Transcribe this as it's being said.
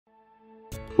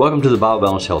Welcome to the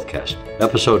BioBalance Healthcast,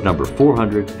 episode number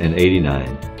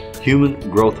 489, Human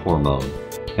Growth Hormone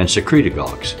and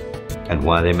Secretagogues, and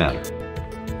Why They Matter.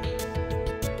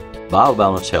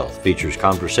 BioBalance Health features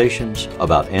conversations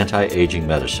about anti-aging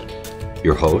medicine.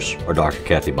 Your hosts are Dr.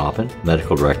 Kathy Maupin,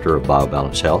 Medical Director of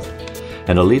BioBalance Health,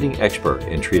 and a leading expert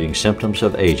in treating symptoms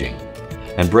of aging,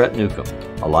 and Brett Newcomb,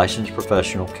 a licensed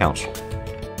professional counselor.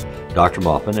 Dr.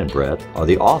 Maupin and Brett are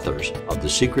the authors of The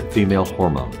Secret Female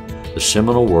Hormone, the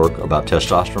seminal work about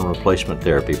testosterone replacement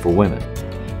therapy for women,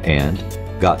 and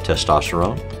Got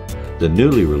Testosterone, the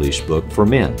newly released book for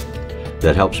men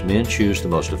that helps men choose the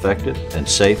most effective and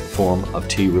safe form of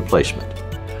T replacement.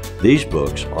 These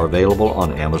books are available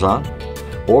on Amazon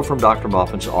or from Dr.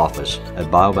 Maupin's office at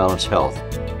BioBalance Health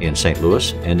in St.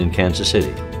 Louis and in Kansas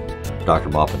City. Dr.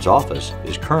 Maupin's office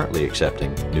is currently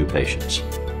accepting new patients.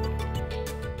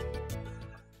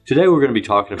 Today we're going to be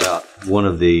talking about one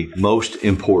of the most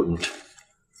important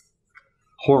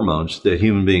hormones that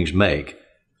human beings make,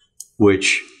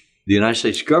 which the United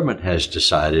States government has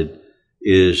decided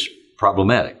is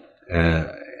problematic.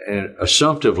 And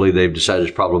assumptively, they've decided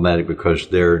it's problematic because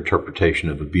their interpretation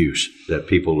of abuse, that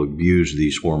people abuse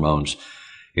these hormones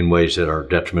in ways that are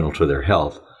detrimental to their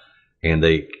health, and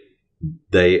they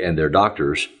and their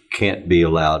doctors can't be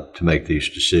allowed to make these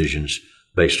decisions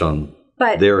based on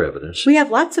their evidence. We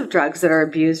have lots of drugs that are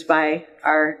abused by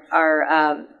our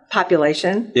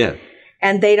population. Yeah.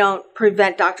 And they don't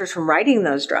prevent doctors from writing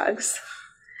those drugs.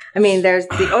 I mean, there's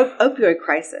the opioid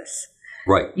crisis.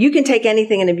 Right. You can take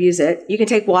anything and abuse it. You can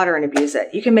take water and abuse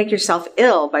it. You can make yourself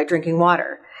ill by drinking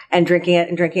water and drinking it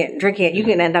and drinking it and drinking it. You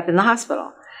can end up in the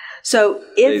hospital. So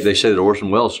if they say that Orson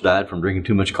Welles died from drinking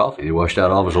too much coffee. He washed out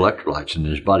all of his electrolytes and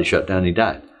his body shut down and he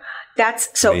died.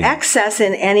 Excess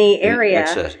in any area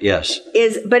yes.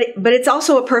 but it's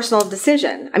also a personal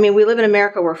decision. I mean, we live in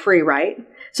America, we're free, right?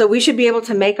 So we should be able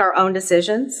to make our own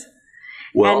decisions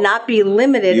and not be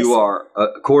limited. You are,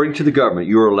 according to the government,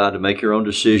 you are allowed to make your own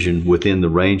decision within the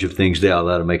range of things they are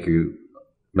allowed to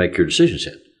make your decisions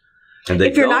in. And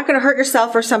if you're not going to hurt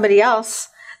yourself or somebody else,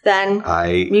 then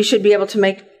you should be able to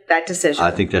make that decision.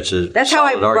 I think that's how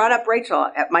I brought up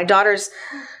Rachel. My daughter's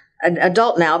an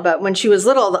adult now, but when she was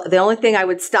little, the only thing I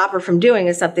would stop her from doing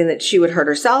is something that she would hurt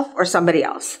herself or somebody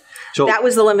else. So that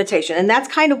was the limitation. And that's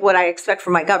kind of what I expect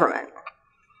from my government.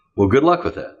 Well, good luck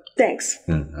with that. Thanks.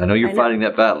 I know you're fighting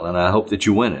that battle, and I hope that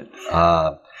you win it.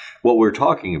 What we're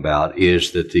talking about is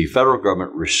that the federal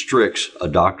government restricts a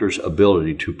doctor's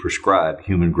ability to prescribe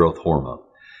human growth hormone.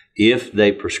 If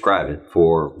they prescribe it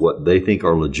for what they think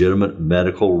are legitimate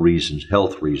medical reasons,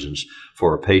 health reasons,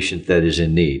 for a patient that is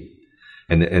in need.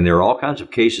 And there are all kinds of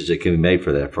cases that can be made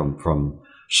for that, from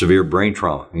severe brain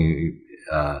trauma.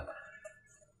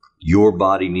 Your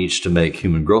body needs to make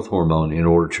human growth hormone in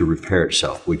order to repair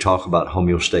itself. We talk about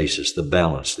homeostasis, the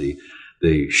balance, the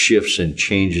shifts and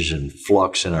changes and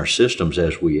flux in our systems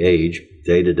as we age,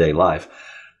 day-to-day life,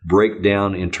 break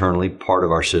down internally part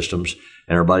of our systems,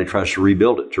 and our body tries to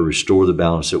rebuild it to restore the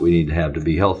balance that we need to have to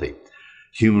be healthy.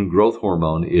 Human growth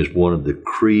hormone is one of the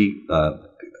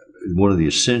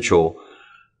essential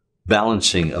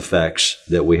balancing effects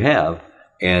that we have,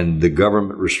 and the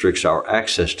government restricts our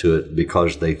access to it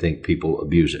because they think people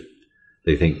abuse it.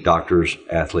 They think doctors,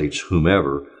 athletes,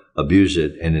 whomever abuse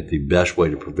it, and that the best way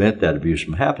to prevent that abuse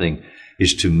from happening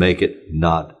is to make it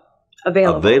not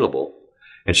available.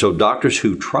 And so doctors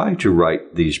who try to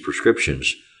write these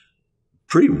prescriptions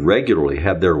pretty regularly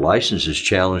have their licenses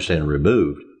challenged and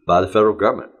removed by the federal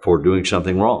government for doing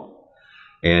something wrong.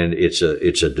 And it's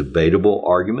a debatable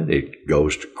argument. It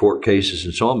goes to court cases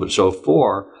and so on. But so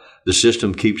far, the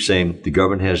system keeps saying the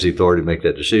government has the authority to make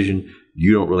that decision.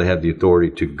 You don't really have the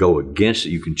authority to go against it.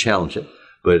 You can challenge it.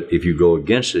 But if you go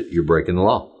against it, you're breaking the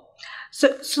law.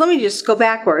 So let me just go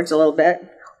backwards a little bit.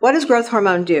 What does growth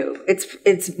hormone do?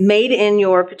 It's made in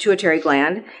your pituitary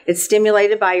gland. It's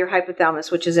stimulated by your hypothalamus,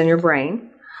 which is in your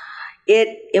brain.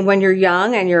 When you're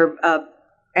young and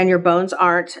your bones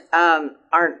aren't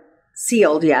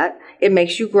sealed yet, it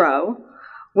makes you grow.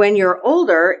 When you're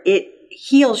older, it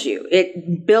heals you.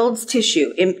 It builds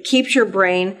tissue. It keeps your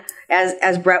brain,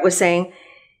 as Brett was saying,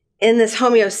 in this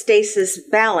homeostasis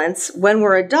balance. When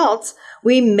we're adults,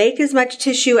 we make as much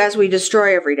tissue as we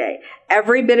destroy every day.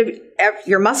 Every bit of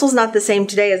your muscle's not the same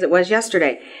today as it was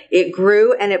yesterday. It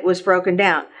grew and it was broken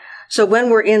down. So when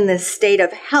we're in this state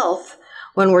of health,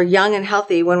 when we're young and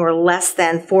healthy, when we're less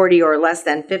than 40 or less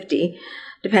than 50,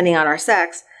 depending on our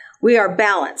sex, we are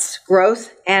balanced,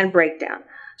 growth and breakdown.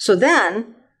 So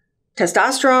then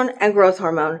testosterone and growth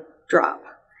hormone drop.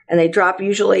 And they drop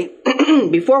usually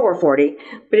before we're 40,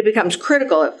 but it becomes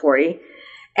critical at 40.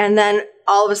 And then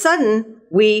all of a sudden,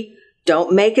 we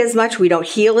don't make as much. We don't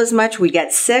heal as much. We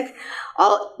get sick.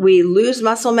 We lose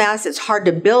muscle mass. It's hard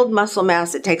to build muscle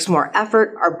mass. It takes more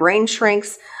effort. Our brain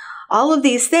shrinks. All of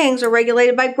these things are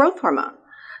regulated by growth hormone.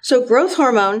 So growth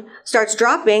hormone starts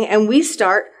dropping and we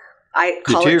start, I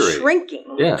call it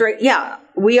shrinking. Yeah.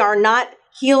 We are not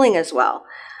healing as well.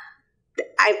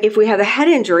 If we have a head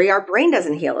injury, our brain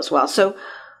doesn't heal as well. So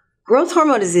growth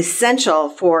hormone is essential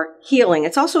for healing.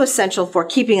 It's also essential for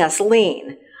keeping us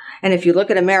lean. And if you look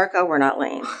at America, we're not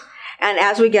lean. And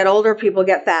as we get older, people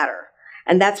get fatter.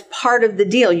 And that's part of the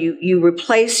deal. You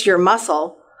replace your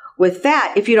muscle with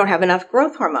fat if you don't have enough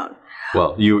growth hormone.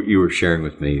 Well, you were sharing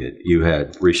with me that you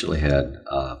had recently had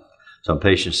some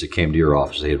patients that came to your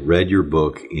office. They had read your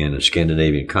book in a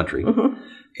Scandinavian country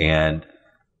and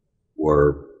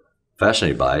were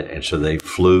fascinated by it. And so they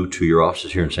flew to your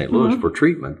offices here in St. Louis for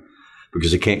treatment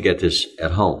because they can't get this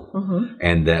at home.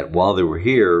 And that while they were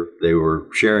here, they were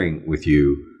sharing with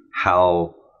you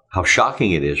how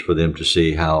shocking it is for them to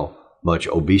see how much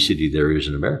obesity there is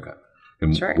in America.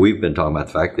 And we've been talking about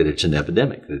the fact that it's an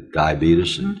epidemic, that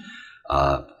diabetes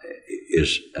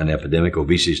is an epidemic,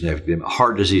 obesity is an epidemic,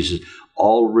 heart disease is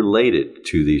all related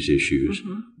to these issues,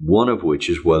 one of which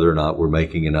is whether or not we're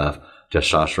making enough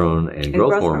testosterone and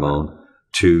growth hormone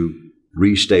to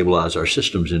restabilize our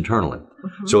systems internally.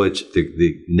 So it's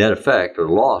the net effect or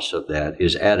loss of that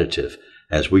is additive.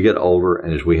 As we get older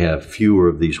and as we have fewer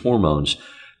of these hormones,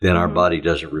 then our body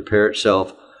doesn't repair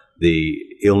itself. The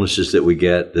illnesses that we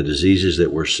get, the diseases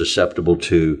that we're susceptible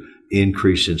to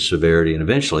increase in severity, and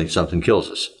eventually something kills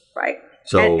us. Right.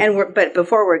 So, but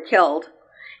before we're killed,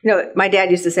 my dad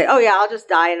used to say, "Oh yeah, I'll just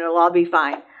die and it'll all be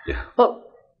fine." Yeah. Well,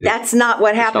 that's not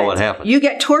what happens. That's not what happens. You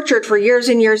get tortured for years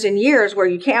and years and years, where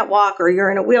you can't walk, or you're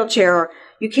in a wheelchair, or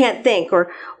you can't think,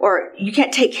 or you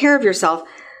can't take care of yourself.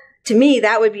 To me,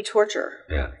 that would be torture.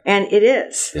 Yeah. And it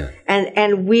is. Yeah.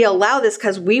 And we allow this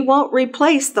because we won't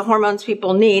replace the hormones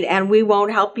people need, and we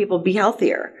won't help people be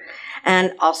healthier.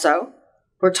 And also,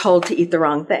 we're told to eat the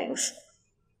wrong things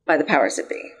by the powers that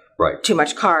be. Right. Too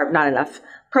much carb, not enough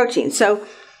protein. So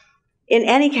in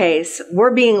any case,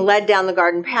 we're being led down the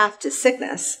garden path to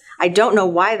sickness. I don't know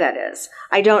why that is.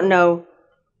 I don't know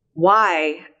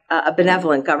why a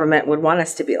benevolent government would want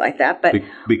us to be like that. But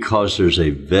because there's a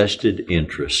vested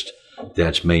interest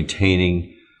that's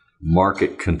maintaining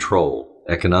market control,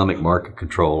 economic market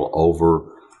control over,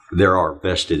 there are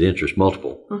vested interests,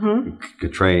 multiple,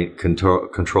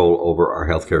 control over our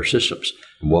healthcare systems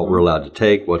and what we're allowed to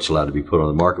take, what's allowed to be put on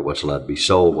the market, what's allowed to be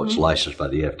sold, what's licensed by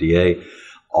the FDA.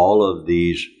 All of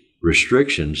these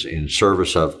restrictions in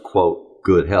service of, quote,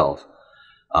 good health,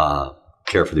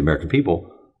 care for the American people,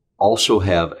 also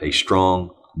have a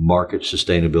strong market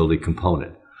sustainability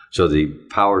component. So the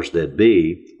powers that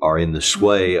be are in the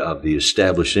sway of the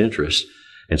established interests,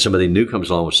 and somebody new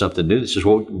comes along with something new that says,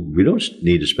 well, we don't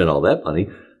need to spend all that money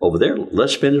over there.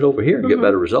 Let's spend it over here and get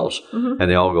better results. And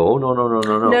they all go, oh, no.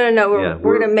 No,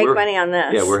 we're going to make money on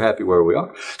this. Yeah, we're happy where we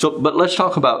are. So, but let's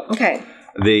talk about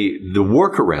the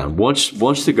workaround.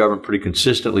 Once the government pretty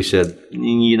consistently said,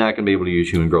 you're not going to be able to use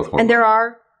human growth hormone. And there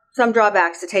are some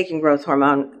drawbacks to taking growth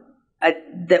hormone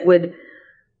that would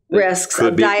risks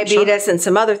of diabetes and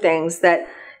some other things that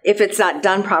if it's not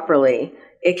done properly,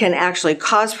 it can actually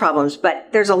cause problems. But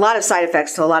there's a lot of side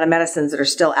effects to a lot of medicines that are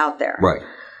still out there. Right.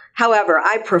 However,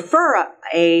 I prefer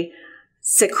a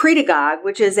secretagogue,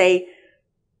 which is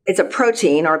it's a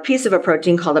protein or a piece of a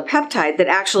protein called a peptide that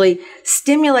actually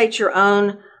stimulates your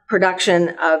own production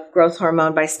of growth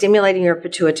hormone by stimulating your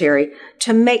pituitary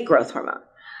to make growth hormone.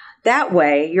 That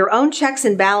way, your own checks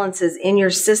and balances in your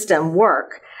system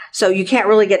work, so you can't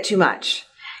really get too much.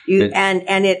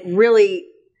 And it really,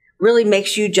 really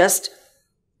makes you just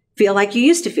feel like you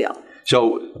used to feel.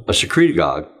 So a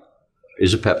secretagogue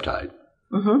is a peptide,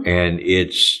 and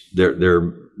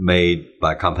they're made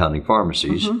by compounding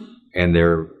pharmacies, and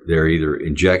they're either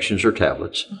injections or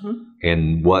tablets.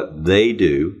 And what they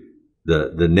do,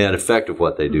 the net effect of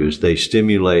what they do is they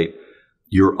stimulate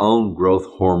your own growth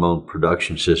hormone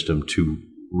production system to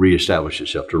reestablish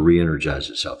itself, to re-energize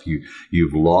itself.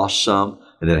 You've lost some,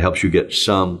 and that helps you get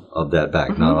some of that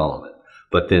back, not all of it.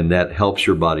 But then that helps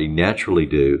your body naturally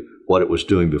do what it was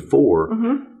doing before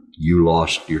you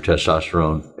lost your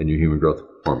testosterone and your human growth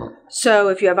hormone. So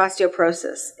if you have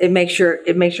osteoporosis, it makes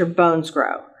your bones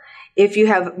grow. If you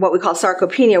have what we call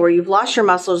sarcopenia, where you've lost your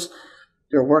muscles,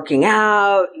 you're working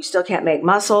out, you still can't make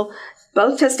muscle,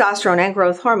 both testosterone and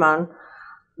growth hormone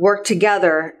work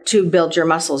together to build your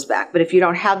muscles back. But if you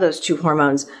don't have those two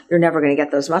hormones, you're never going to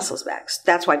get those muscles back.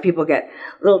 That's why people get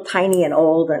little tiny and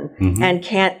old and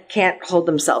can't hold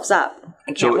themselves up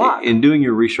and can't walk. In doing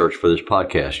your research for this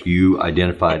podcast, you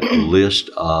identified a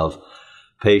list of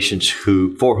patients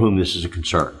for whom this is a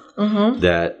concern.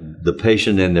 That the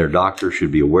patient and their doctor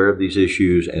should be aware of these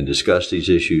issues and discuss these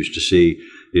issues to see,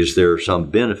 is there some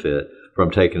benefit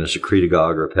from taking a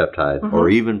secretagogue or a peptide, or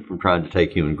even from trying to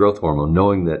take human growth hormone,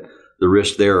 knowing that the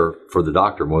risks there are for the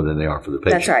doctor more than they are for the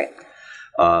patient. That's right.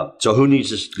 So who needs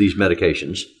these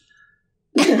medications?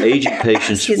 Aging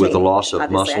patients with a loss of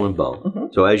muscle and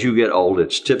bone. So as you get old,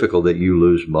 it's typical that you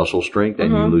lose muscle strength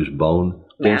and you lose bone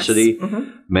density,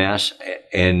 mass,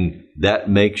 and that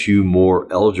makes you more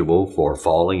eligible for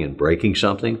falling and breaking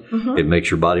something. It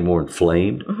makes your body more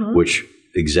inflamed, which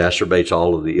exacerbates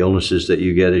all of the illnesses that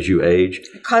you get as you age.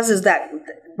 It causes that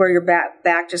where your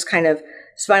back just kind of,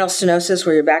 spinal stenosis,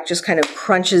 where your back just kind of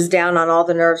crunches down on all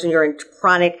the nerves and you're in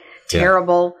chronic,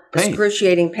 terrible,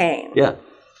 excruciating pain. Yeah.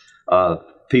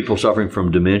 People suffering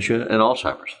from dementia and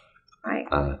Alzheimer's. Right.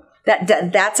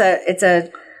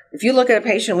 If you look at a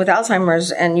patient with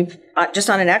Alzheimer's and you just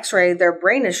on an X-ray, their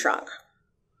brain is shrunk.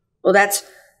 Well, that's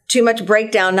too much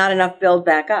breakdown, not enough build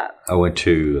back up. I went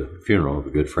to a funeral of a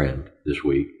good friend this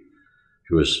week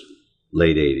who was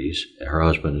late 80s. Her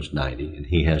husband is 90, and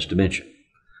he has dementia.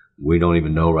 We don't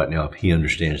even know right now if he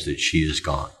understands that she is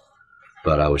gone.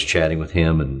 But I was chatting with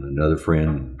him and another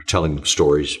friend, telling them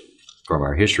stories from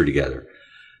our history together.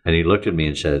 And he looked at me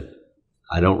and said,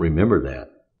 I don't remember that.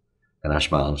 And I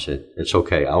smiled and said, it's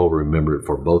okay. I will remember it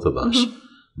for both of us.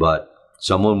 But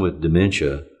someone with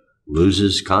dementia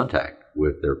loses contact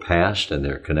with their past and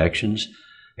their connections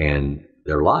and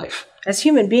their life. As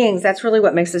human beings, that's really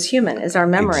what makes us human, is our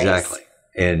memories. Exactly.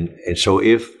 And so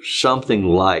if something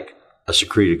like a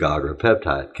secretagogue or a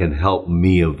peptide can help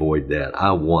me avoid that,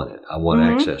 I want it. I want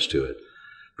access to it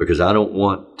because I don't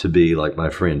want to be like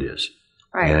my friend is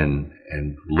and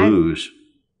lose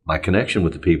my connection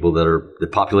with the people that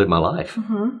populate my life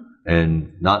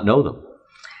and not know them.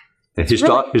 And his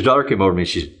daughter came over to me and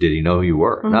she said, did he know who you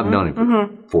were? And I've known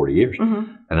him for 40 years.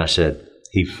 And I said,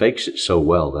 he fakes it so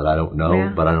well that I don't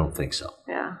know, but I don't think so.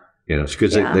 Yeah. You know, it's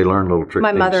because they learn little tricks.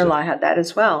 My mother-in-law had that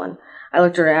as well. And I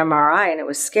looked at her MRI and it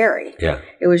was scary. Yeah.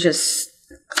 It was just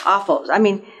awful. I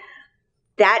mean,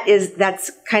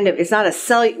 that's kind of, it's not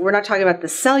we're not talking about the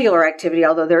cellular activity,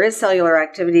 although there is cellular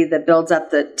activity that builds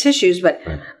up the tissues, but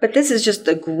this is just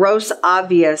the gross,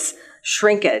 obvious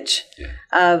shrinkage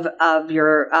of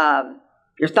your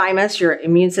thymus, your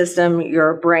immune system,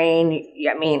 your brain.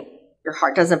 I mean, your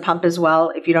heart doesn't pump as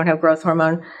well if you don't have growth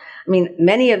hormone. I mean,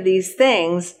 many of these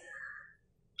things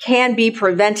can be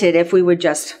prevented if we would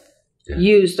just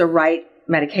use the right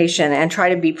medication and try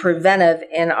to be preventive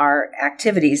in our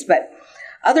activities. But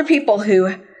other people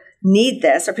who need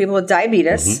this are people with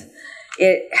diabetes.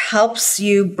 It helps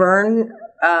you burn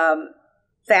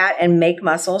fat and make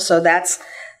muscle, so that's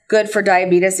good for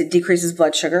diabetes. It decreases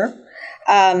blood sugar.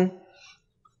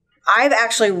 I've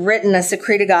actually written a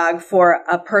secretagogue for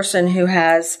a person who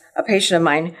has a patient of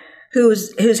mine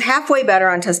who's halfway better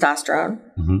on testosterone,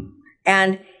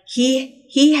 and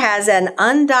he has an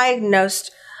undiagnosed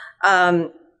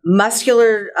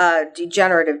muscular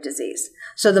degenerative disease.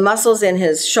 So the muscles in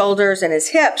his shoulders and his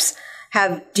hips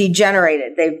have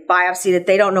degenerated. They biopsied it.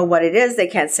 They don't know what it is. They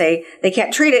can't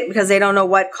treat it because they don't know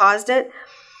what caused it.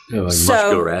 Like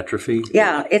muscular atrophy?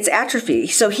 Yeah, it's atrophy.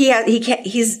 So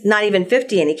he's not even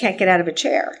 50 and he can't get out of a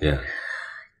chair. Yeah.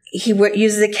 He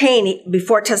uses a cane.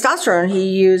 Before testosterone, he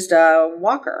used a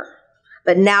walker.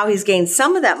 But now he's gained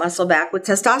some of that muscle back with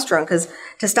testosterone because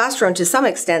testosterone, to some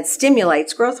extent,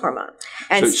 stimulates growth hormone.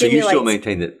 And so you still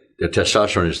maintain that the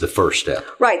testosterone is the first step.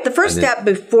 Right. The first step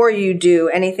before you do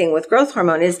anything with growth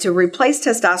hormone is to replace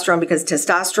testosterone because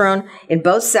testosterone in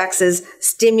both sexes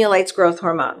stimulates growth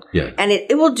hormone. Yeah. And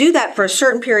it will do that for a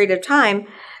certain period of time,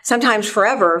 sometimes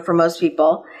forever for most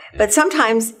people. Yeah. But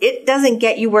sometimes it doesn't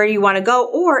get you where you want to go.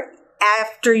 Or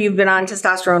after you've been on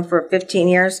testosterone for 15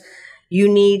 years,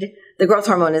 the growth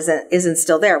hormone isn't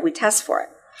still there. We test for it.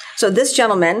 So this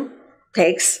gentleman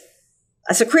takes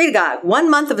a secretagogue,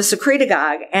 1 month of a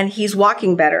secretagogue, and he's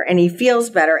walking better, and he feels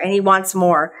better, and he wants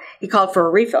more. He called for a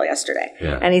refill yesterday,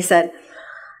 and he said,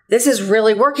 this is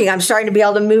really working. I'm starting to be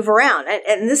able to move around.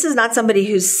 And this is not somebody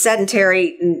who's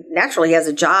sedentary. Naturally, he has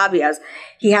a job.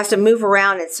 He has to move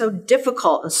around. It's so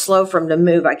difficult and slow for him to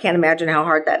move. I can't imagine how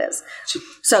hard that is.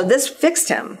 So this fixed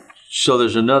him. So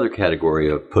there's another category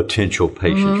of potential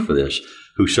patients for this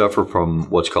who suffer from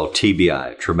what's called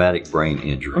TBI, traumatic brain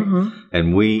injury.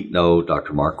 And we know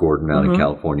Dr. Mark Gordon out in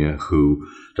California who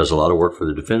does a lot of work for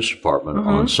the Defense Department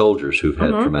on soldiers who've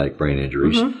had traumatic brain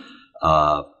injuries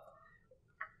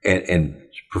and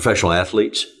professional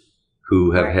athletes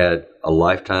who have had a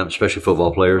lifetime, especially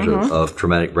football players, of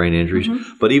traumatic brain injuries.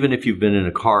 But even if you've been in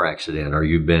a car accident or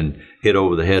you've been hit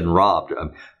over the head and robbed,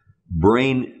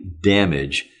 brain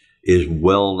damage is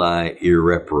well nigh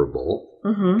irreparable.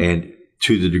 And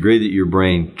to the degree that your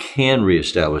brain can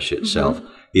reestablish itself,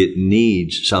 it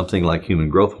needs something like human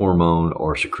growth hormone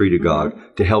or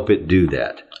secretagogue to help it do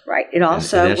that. Right. It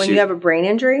also, when you have a brain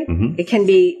injury, it can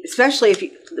be, especially if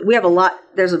we have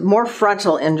there's more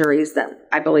frontal injuries than,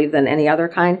 I believe, than any other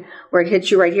kind, where it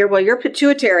hits you right here. Well, your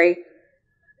pituitary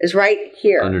is right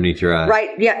here. Underneath your eye.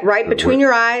 Right between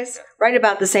your eyes, right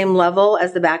about the same level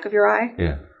as the back of your eye.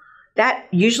 Yeah. That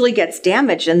usually gets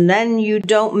damaged, and then you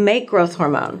don't make growth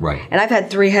hormone. Right. And I've had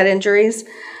 3 head injuries.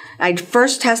 I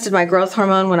first tested my growth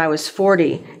hormone when I was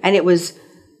 40, and it was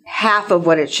half of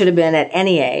what it should have been at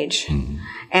any age.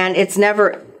 And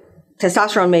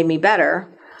testosterone made me better,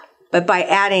 but by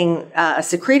adding a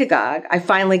secretagogue, I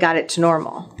finally got it to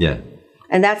normal. Yeah.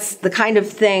 And that's the kind of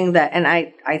thing that, and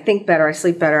I think better, I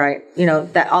sleep better,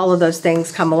 that all of those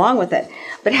things come along with it.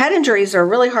 But head injuries are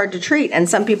really hard to treat, and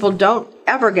some people don't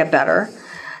ever get better.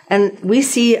 And we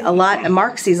see a lot, and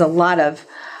Mark sees a lot of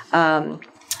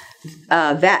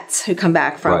vets who come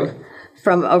back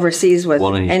from overseas with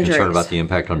and he's injuries. concerned about the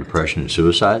impact on depression and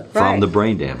suicide from the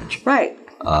brain damage. Right.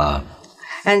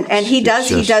 And he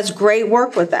does great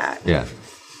work with that. Yeah.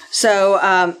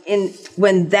 So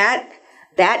when that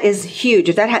is huge.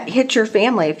 If that hits your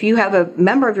family, if you have a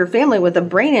member of your family with a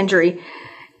brain injury,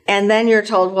 and then you're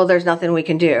told, well, there's nothing we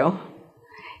can do,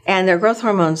 and their growth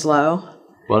hormone's low,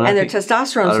 and their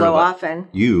testosterone's low often.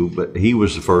 But he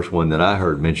was the first one that I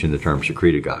heard mention the term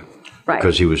secretagogue. Right.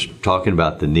 Because he was talking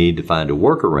about the need to find a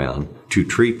workaround to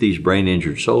treat these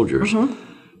brain-injured soldiers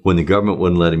when the government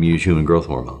wouldn't let him use human growth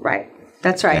hormone. Right.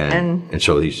 That's right. And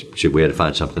so he said we had to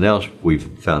find something else. We've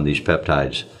found these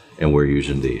peptides, and we're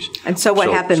using these. And so what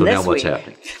happened this week? So now what's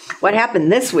happening? What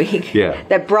happened this week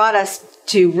that brought us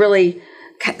to really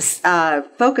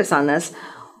focus on this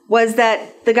was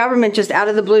that the government just out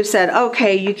of the blue said,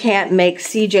 okay, you can't make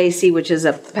CJC, which is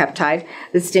a peptide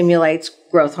that stimulates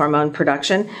growth hormone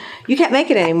production. You can't make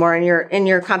it anymore in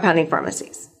your compounding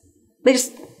pharmacies.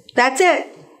 That's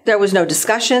it. There was no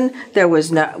discussion. There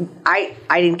was no, I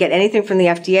didn't get anything from the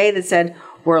FDA that said,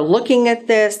 we're looking at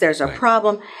this, there's a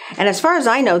problem. And as far as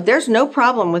I know, there's no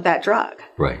problem with that drug.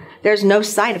 Right. There's no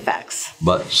side effects.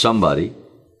 But somebody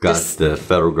got the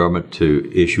federal government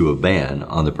to issue a ban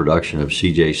on the production of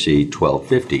CJC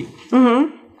 1250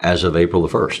 as of April the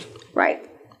 1st. Right.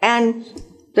 And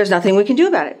there's nothing we can do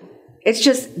about it. It's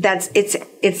just,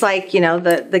 it's like,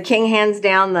 the king hands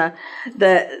down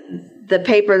the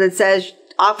paper that says,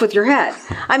 off with your head.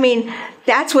 I mean,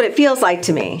 that's what it feels like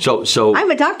to me. So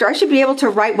I'm a doctor. I should be able to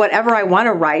write whatever I want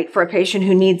to write for a patient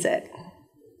who needs it.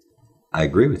 I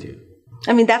agree with you.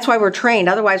 I mean, that's why we're trained.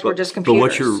 Otherwise, we're just computers. But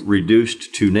what you're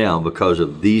reduced to now because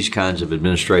of these kinds of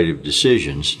administrative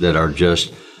decisions that are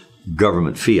just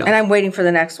government fiat. And I'm waiting for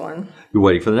the next one. You're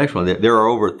waiting for the next one. There are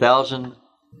over 1,000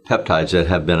 peptides that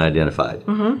have been identified.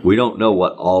 We don't know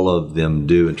what all of them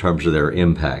do in terms of their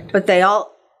impact. But they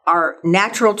all are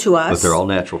natural to us. But they're all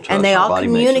natural to us. And they all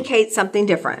communicate something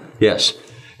different. Yes.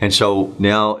 And so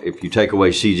now if you take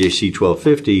away CJC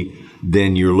 1250,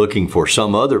 then you're looking for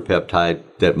some other peptide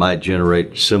that might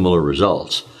generate similar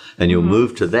results. And you'll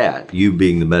move to that, you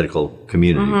being the medical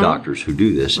community, doctors who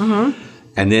do this.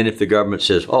 And then if the government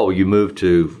says, oh, you move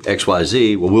to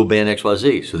XYZ, well, we'll ban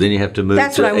XYZ. So then you have to move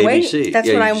to ABC. That's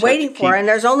what I'm waiting for. And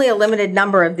there's only a limited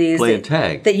number of these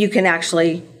that you can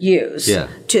actually use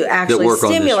to actually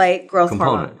stimulate growth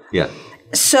hormone. Yeah.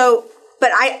 So,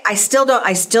 but I still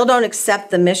don't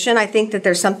accept the mission. I think that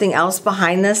there's something else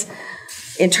behind this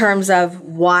in terms of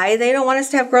why they don't want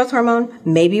us to have growth hormone.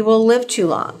 Maybe we'll live too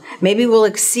long. Maybe we'll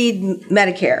exceed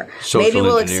Medicare.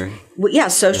 Social engineering.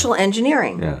 Social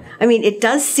engineering. Yeah. I mean, it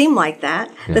does seem like that.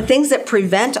 Yeah. The things that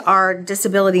prevent our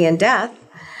disability and death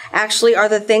actually are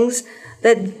the things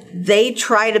that they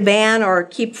try to ban or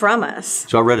keep from us.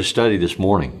 So I read a study this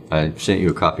morning. I sent you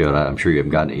a copy of it. I'm sure you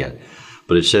haven't gotten it yet.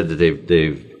 But it said that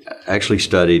they've actually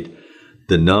studied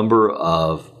the number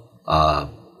of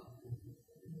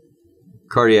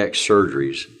cardiac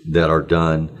surgeries that are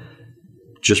done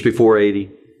just before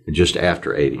 80 and just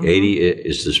after 80. 80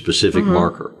 is the specific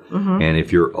marker. And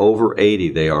if you're over 80,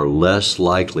 they are less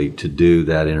likely to do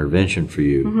that intervention for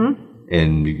you.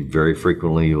 And very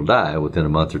frequently you'll die within a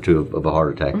month or two of a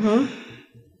heart attack.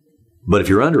 But if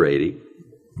you're under 80,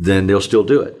 then they'll still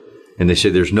do it. And they say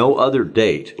there's no other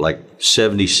date, like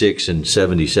 76 and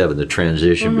 77, the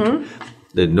transition between.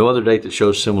 There's no other date that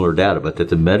shows similar data, but that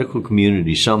the medical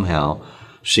community somehow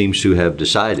seems to have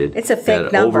decided it's a fake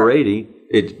that number. Over 80,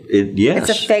 yes.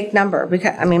 It's a fake number.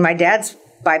 Because my dad's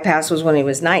bypass was when he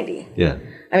was 90. Yeah.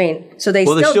 I mean, so they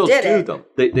still did it. Them.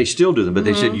 They still do them, but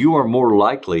they said you are more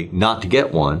likely not to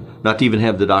get one, not to even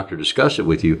have the doctor discuss it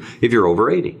with you if you're over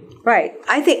 80. Right.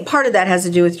 I think part of that has to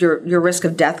do with your risk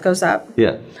of death goes up.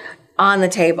 Yeah. On the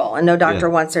table, and no doctor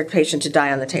wants their patient to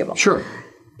die on the table. Sure.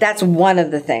 That's one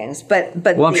of the things. But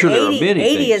well, I'm sure there are many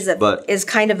 80 things, is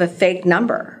kind of a fake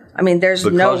number. I mean, there's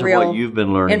no real information. Because of what you've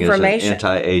been learning as an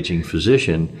anti-aging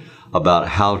physician about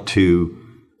how to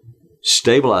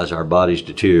stabilize our body's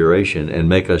deterioration and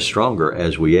make us stronger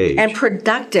as we age. And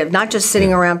productive, not just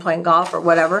sitting around playing golf or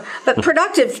whatever, but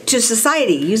productive to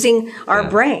society, using our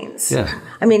brains. Yeah.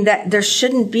 I mean, that there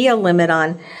shouldn't be a limit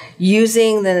on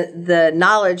using the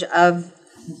knowledge of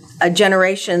a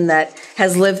generation that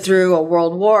has lived through a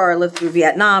world war, or lived through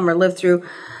Vietnam, or lived through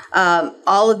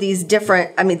all of these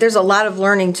different, I mean, there's a lot of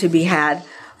learning to be had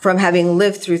from having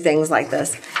lived through things like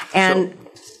this. And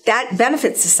that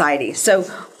benefits society.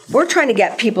 So we're trying to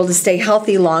get people to stay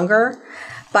healthy longer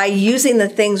by using the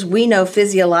things we know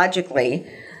physiologically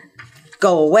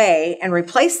go away and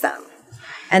replace them.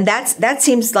 And that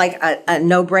seems like a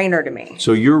no-brainer to me.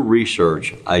 So your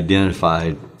research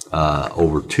identified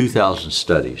over 2,000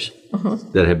 studies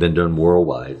that have been done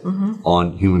worldwide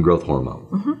on human growth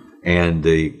hormone and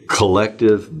the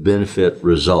collective benefit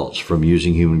results from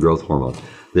using human growth hormone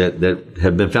that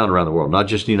have been found around the world, not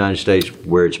just in the United States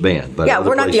where it's banned. But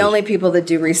we're not the only people that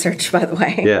do research, by the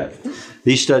way. Yeah.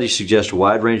 These studies suggest a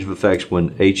wide range of effects when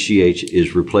HGH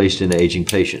is replaced in aging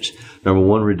patients. Number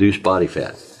one, reduced body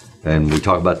fat. And we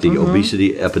talk about the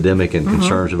obesity epidemic and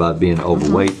concerns about being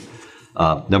overweight.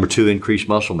 Number two, increased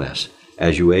muscle mass.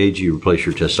 As you age, you replace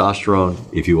your testosterone.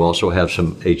 If you also have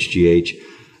some HGH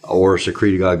or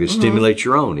secretagogue, it stimulates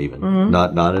your own even,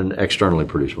 not an externally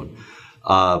produced one.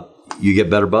 You get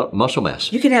better muscle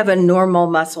mass. You can have a normal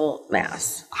muscle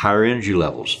mass. Higher energy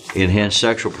levels, enhanced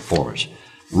sexual performance,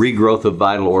 regrowth of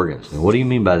vital organs. And what do you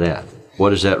mean by that?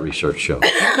 What does that research show?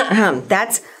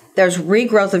 There's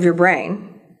regrowth of your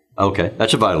brain. Okay,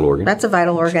 that's a vital organ. That's a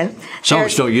vital organ. Some of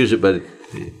us don't use it,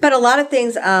 but a lot of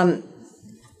things,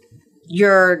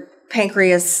 your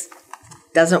pancreas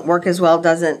doesn't work as well,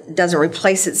 doesn't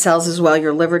replace its cells as well.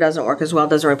 Your liver doesn't work as well,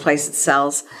 doesn't replace its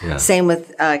cells. Yeah. Same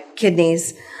with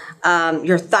kidneys.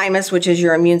 Your thymus, which is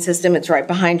your immune system, it's right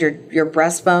behind your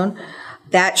breastbone.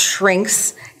 That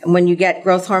shrinks when you get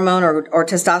growth hormone or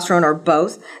testosterone or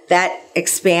both. That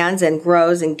expands and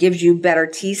grows and gives you better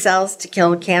T cells to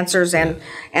kill cancers and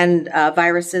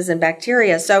viruses and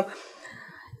bacteria. So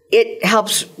it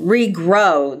helps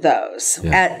regrow those.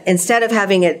 Yeah. Instead of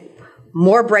having it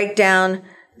more breakdown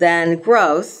than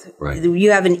growth, right.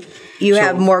 you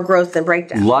have more growth than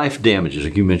breakdown. Life damages,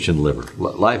 like you mentioned liver.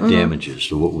 Life damages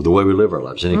the way we live our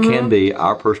lives. And it can be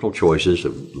our personal choices,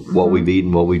 what we've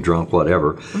eaten, what we've drunk,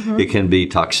 whatever. It can be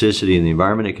toxicity in the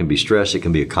environment. It can be stress. It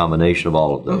can be a combination of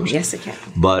all of those. Yes, it can.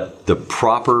 But the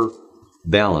proper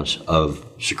balance of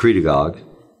secretagogue,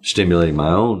 stimulating my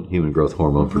own human growth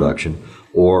hormone production,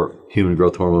 or human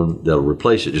growth hormone that'll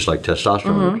replace it, just like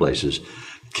testosterone replaces,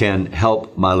 can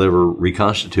help my liver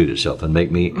reconstitute itself and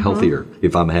make me healthier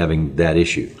if I'm having that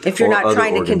issue. If you're not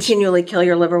trying to continually kill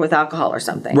your liver with alcohol or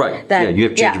something. Right. Then, you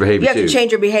have to change your behavior You have to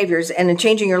change your behaviors. And in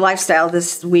changing your lifestyle,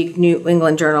 this week New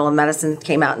England Journal of Medicine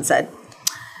came out and said,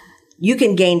 you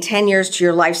can gain 10 years to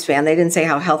your lifespan. They didn't say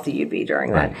how healthy you'd be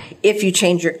during that. If you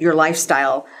change your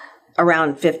lifestyle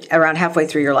around halfway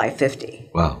through your life,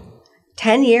 50. Wow.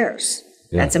 10 years.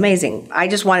 Yeah. That's amazing.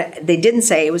 They didn't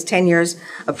say it was 10 years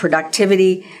of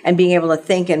productivity and being able to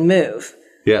think and move.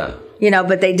 Yeah.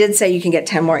 But they did say you can get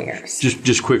 10 more years.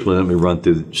 Just quickly, let me run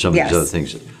through some of these other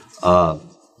things.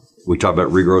 We talk about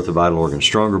regrowth of vital organs,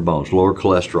 stronger bones, lower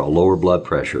cholesterol, lower blood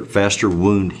pressure, faster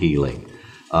wound healing,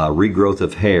 regrowth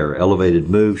of hair, elevated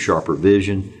mood, sharper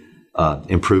vision,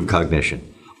 improved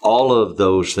cognition. All of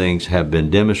those things have been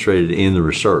demonstrated in the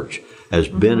research as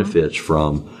benefits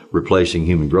from replacing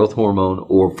human growth hormone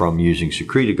or from using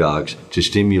secretagogues to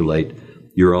stimulate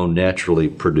your own naturally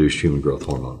produced human growth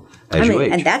hormone as you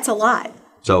age. And that's a lot.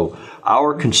 So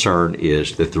our concern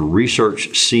is that the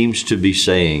research seems to be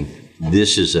saying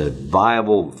this is a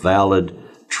viable, valid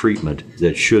treatment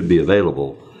that should be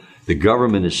available. The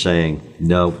government is saying,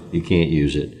 no, you can't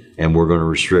use it, and we're going to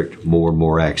restrict more and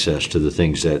more access to the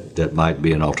things that might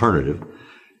be an alternative,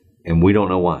 and we don't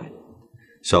know why.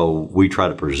 So we try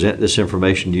to present this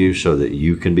information to you so that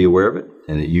you can be aware of it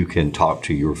and that you can talk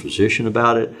to your physician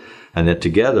about it, and that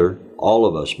together, all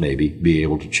of us maybe be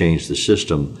able to change the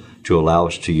system to allow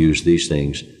us to use these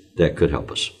things that could help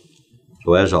us.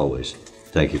 So as always,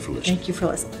 thank you for listening. Thank you for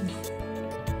listening.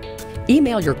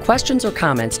 Email your questions or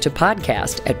comments to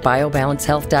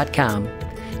podcast@biobalancehealth.com.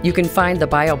 You can find the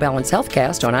BioBalance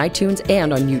Healthcast on iTunes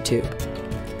and on YouTube.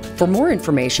 For more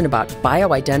information about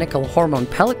bioidentical hormone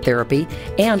pellet therapy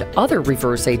and other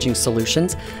reverse aging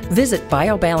solutions, visit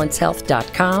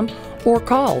biobalancehealth.com or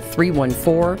call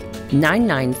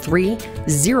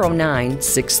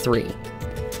 314-993-0963.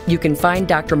 You can find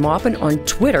Dr. Maupin on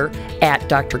Twitter at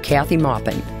Dr. Kathy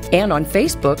Maupin and on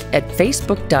Facebook at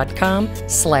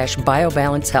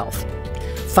facebook.com/biobalancehealth.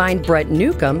 Find Brett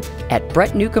Newcomb at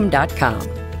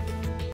brettnewcomb.com.